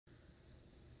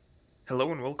Hello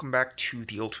and welcome back to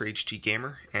the Ultra HD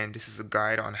Gamer, and this is a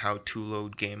guide on how to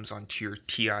load games onto your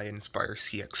ti-nspire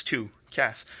CX2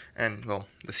 CAS, and well,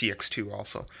 the CX2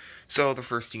 also. So the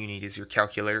first thing you need is your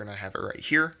calculator, and I have it right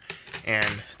here.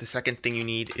 And the second thing you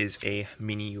need is a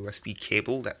mini USB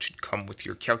cable that should come with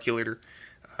your calculator.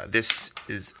 This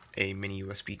is a mini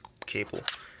USB cable.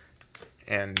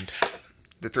 And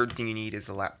the third thing you need is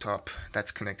a laptop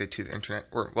that's connected to the internet,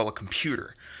 or well, a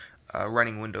computer.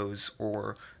 Running Windows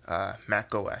or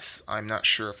Mac OS. I'm not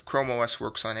sure if Chrome OS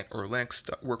works on it or Linux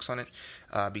works on it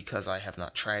because I have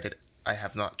not tried it. I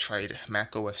have not tried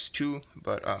Mac OS 2,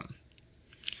 but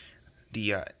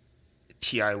the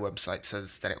TI website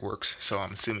says that it works, so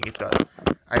I'm assuming it does.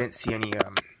 I didn't see any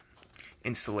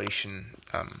installation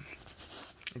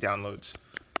downloads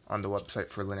on the website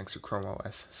for Linux or Chrome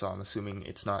OS, so I'm assuming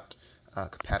it's not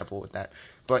compatible with that.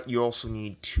 But you also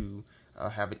need to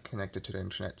have it connected to the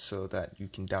internet so that you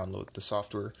can download the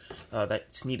software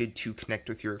that's needed to connect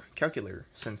with your calculator,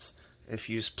 since if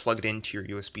you just plug it into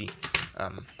your USBs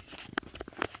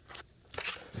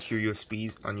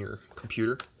on your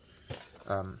computer,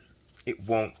 it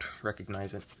won't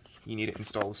recognize it. You need to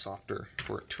install the software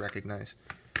for it to recognize.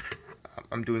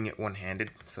 I'm doing it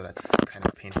one-handed, so that's kind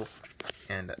of painful.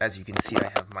 And as you can see, I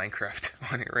have Minecraft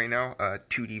on it right now, a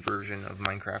 2D version of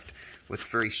Minecraft with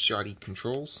very shoddy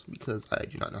controls because I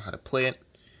do not know how to play it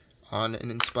on an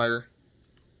Inspire.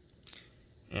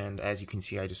 And as you can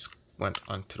see, I just went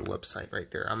onto the website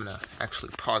right there. I'm going to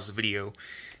actually pause the video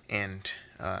and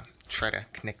try to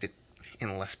connect it in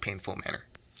a less painful manner.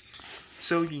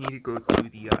 So you need to go to the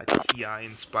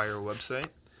ti-nspire website,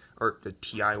 or the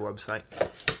TI website,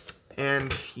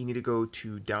 and you need to go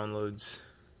to Downloads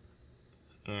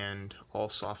and All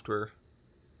Software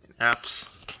and Apps,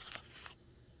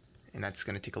 and that's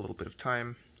going to take a little bit of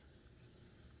time.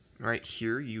 Right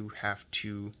here you have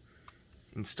to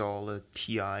install the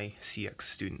TI CX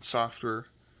Student software,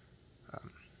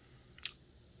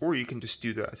 or you can just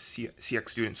do the CX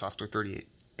Student software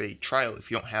 38-day trial if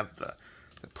you don't have the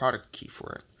product key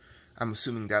for it. I'm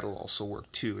assuming that'll also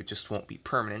work too, it just won't be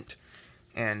permanent.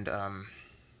 And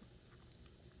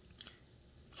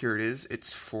here it is.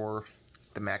 It's for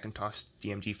the Macintosh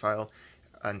DMG file,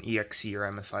 an EXE or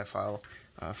MSI file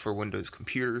for Windows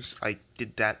computers. I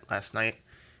did that last night.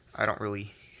 I don't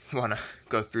really want to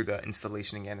go through the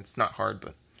installation again. It's not hard,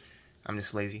 but I'm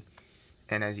just lazy.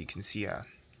 And as you can see, I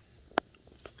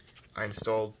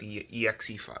installed the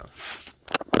EXE file.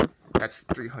 That's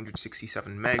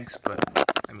 367 megs, but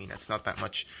I mean, that's not that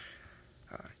much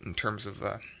in terms of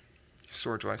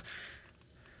storage-wise.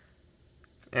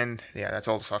 And yeah, that's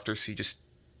all the software, so you just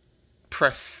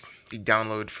press the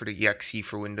download for the EXE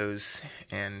for Windows,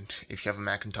 and if you have a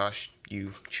Macintosh,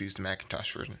 you choose the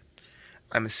Macintosh version.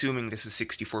 I'm assuming this is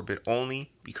 64-bit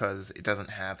only because it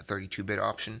doesn't have a 32-bit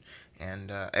option, and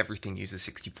everything uses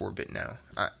 64-bit now.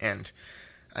 And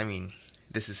I mean,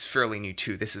 this is fairly new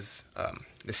too. This is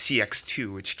the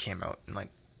CX2, which came out in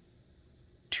like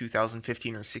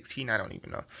 2015 or 16, I don't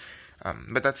even know.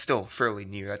 But that's still fairly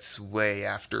new. That's way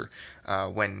after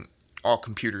when all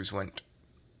computers went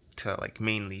to like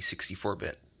mainly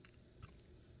 64-bit.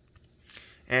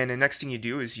 And the next thing you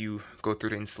do is you go through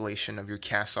the installation of your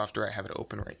CAS software. I have it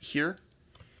open right here.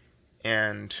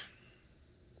 And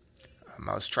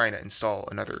I was trying to install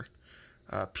another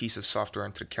piece of software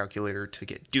onto the calculator to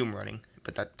get Doom running,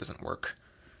 but that doesn't work.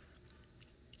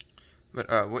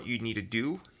 But what you need to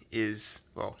do is,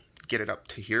 well, get it up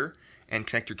to here and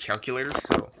connect your calculator.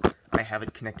 So I have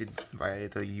it connected via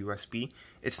the USB.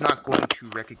 It's not going to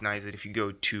recognize it if you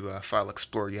go to File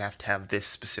Explorer. You have to have this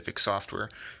specific software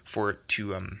for it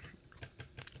to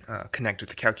connect with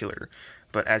the calculator.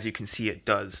 But as you can see, it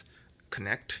does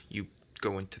connect. You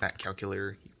go into that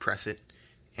calculator, you press it,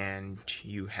 and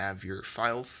you have your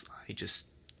files. I just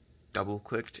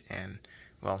double-clicked and,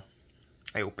 well,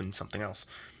 I opened something else.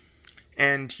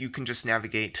 And you can just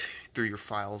navigate through your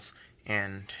files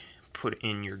and put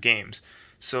in your games.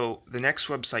 So the next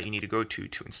website you need to go to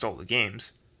install the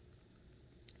games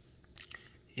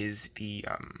is the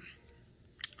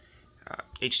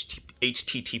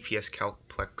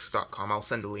https://calplex.com. I'll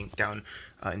send a link down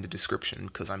in the description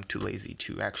because I'm too lazy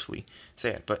to actually say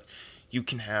it. But you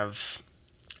can have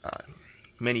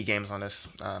many games on this,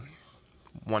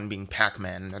 one being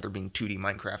Pac-Man, another being 2D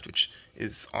Minecraft, which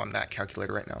is on that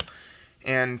calculator right now.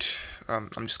 And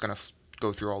I'm just going to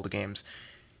go through all the games.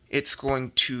 It's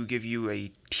going to give you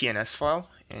a TNS file,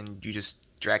 and you just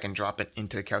drag and drop it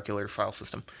into the calculator file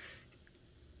system.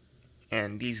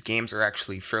 And these games are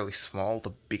actually fairly small,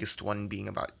 the biggest one being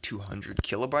about 200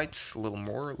 kilobytes, a little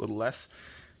more, a little less.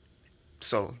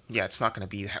 So, yeah, it's not going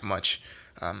to be that much.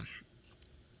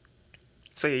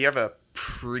 So yeah, you have a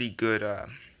pretty good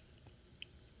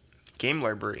game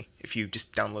library if you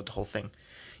just download the whole thing.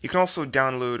 You can also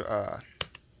download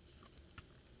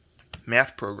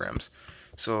math programs.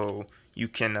 So you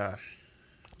can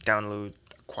download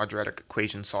quadratic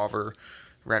equation solver,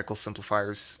 radical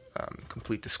simplifiers,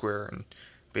 complete the square, and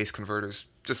base converters,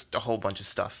 just a whole bunch of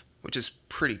stuff, which is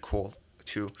pretty cool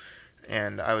too.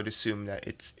 And I would assume that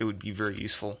it would be very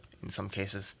useful in some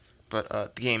cases. But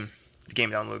the game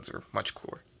downloads are much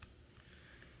cooler.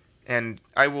 And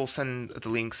I will send the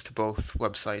links to both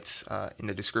websites in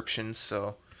the description,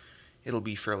 so it'll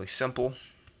be fairly simple.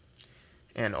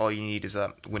 And all you need is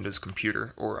a Windows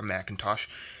computer or a Macintosh,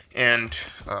 and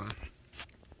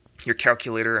your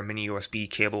calculator, a mini USB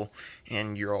cable,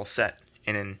 and you're all set.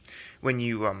 And then when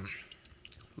you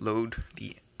load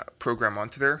the program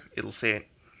onto there, it'll say it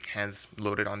has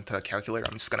loaded onto a calculator.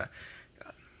 I'm just gonna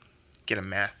get a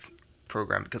math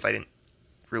program because I didn't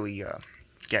really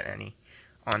get any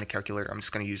on the calculator. I'm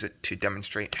just going to use it to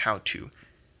demonstrate how to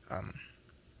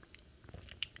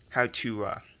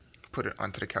put it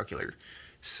onto the calculator.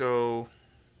 So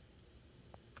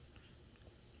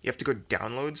you have to go to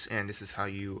Downloads, and this is how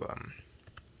you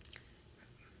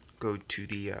go to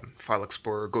the File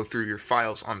Explorer, go through your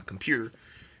files on the computer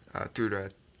through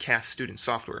the CAS student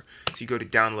software. So you go to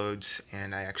Downloads,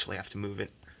 and I actually have to move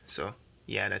it. So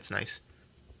yeah, that's nice,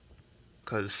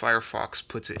 because Firefox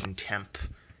puts it in temp,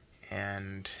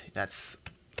 and that's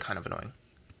kind of annoying.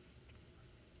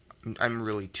 I'm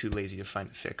really too lazy to find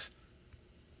the fix.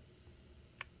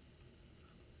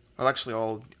 Well, actually,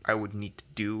 all I would need to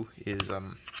do is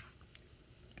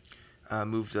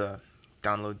move the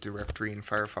download directory in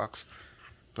Firefox.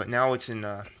 But now it's in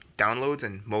downloads,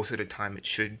 and most of the time it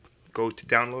should go to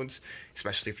downloads,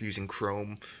 especially if you're using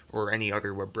Chrome or any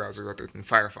other web browser other than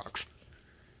Firefox.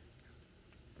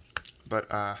 But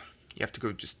you have to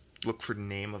go just look for the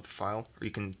name of the file, or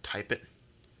you can type it,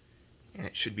 and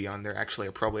it should be on there. Actually,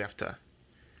 I probably have to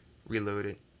reload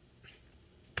it.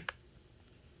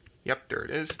 Yep, there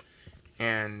it is.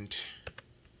 And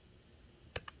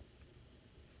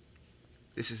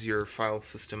this is your file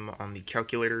system on the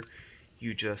calculator.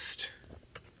 You just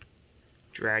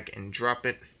drag and drop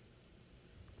it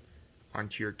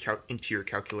onto your into your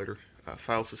calculator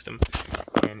file system,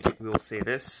 and it will say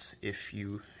this if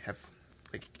you have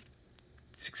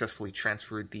successfully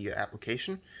transferred the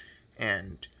application,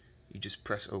 and you just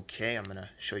press OK. I'm going to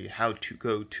show you how to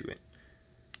go to it.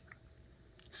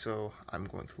 So I'm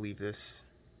going to leave this.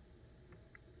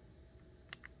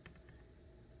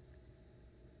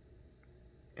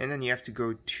 And then you have to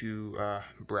go to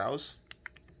Browse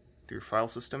through your file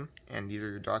system, and these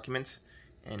are your documents,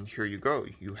 and here you go.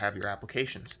 You have your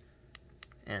applications.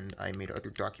 And I made other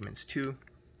documents too,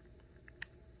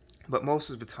 but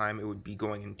most of the time it would be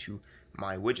going into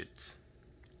My Widgets.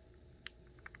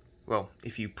 Well,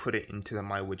 if you put it into the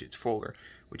My Widgets folder,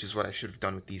 which is what I should have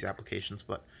done with these applications,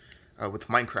 but with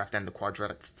Minecraft and the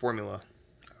quadratic formula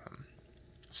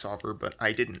solver, but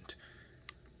I didn't.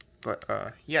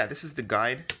 But yeah, this is the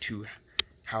guide to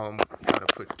how to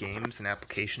put games and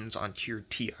applications onto your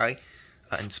ti-nspire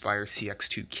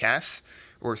CX2 CAS,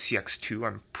 or CX2.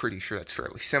 I'm pretty sure that's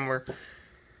fairly similar.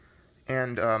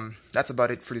 And that's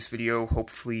about it for this video.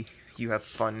 Hopefully you have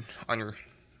fun on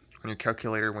your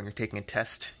calculator when you're taking a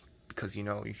test, because you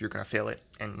know you're going to fail it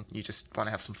and you just want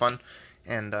to have some fun.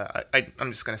 And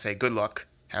I'm just going to say good luck,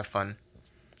 have fun,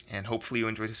 and hopefully you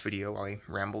enjoyed this video. I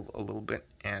rambled a little bit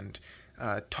and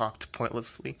talked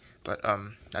pointlessly, but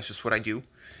that's just what I do.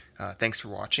 Thanks for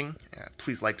watching.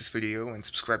 Please like this video and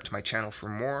subscribe to my channel for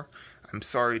more. I'm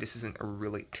sorry this isn't a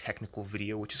really technical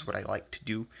video, which is what I like to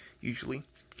do usually.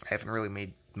 I haven't really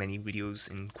made many videos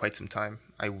in quite some time.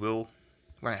 I will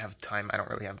when I have time. I don't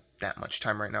really have that much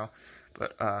time right now.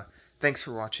 But thanks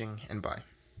for watching, and bye.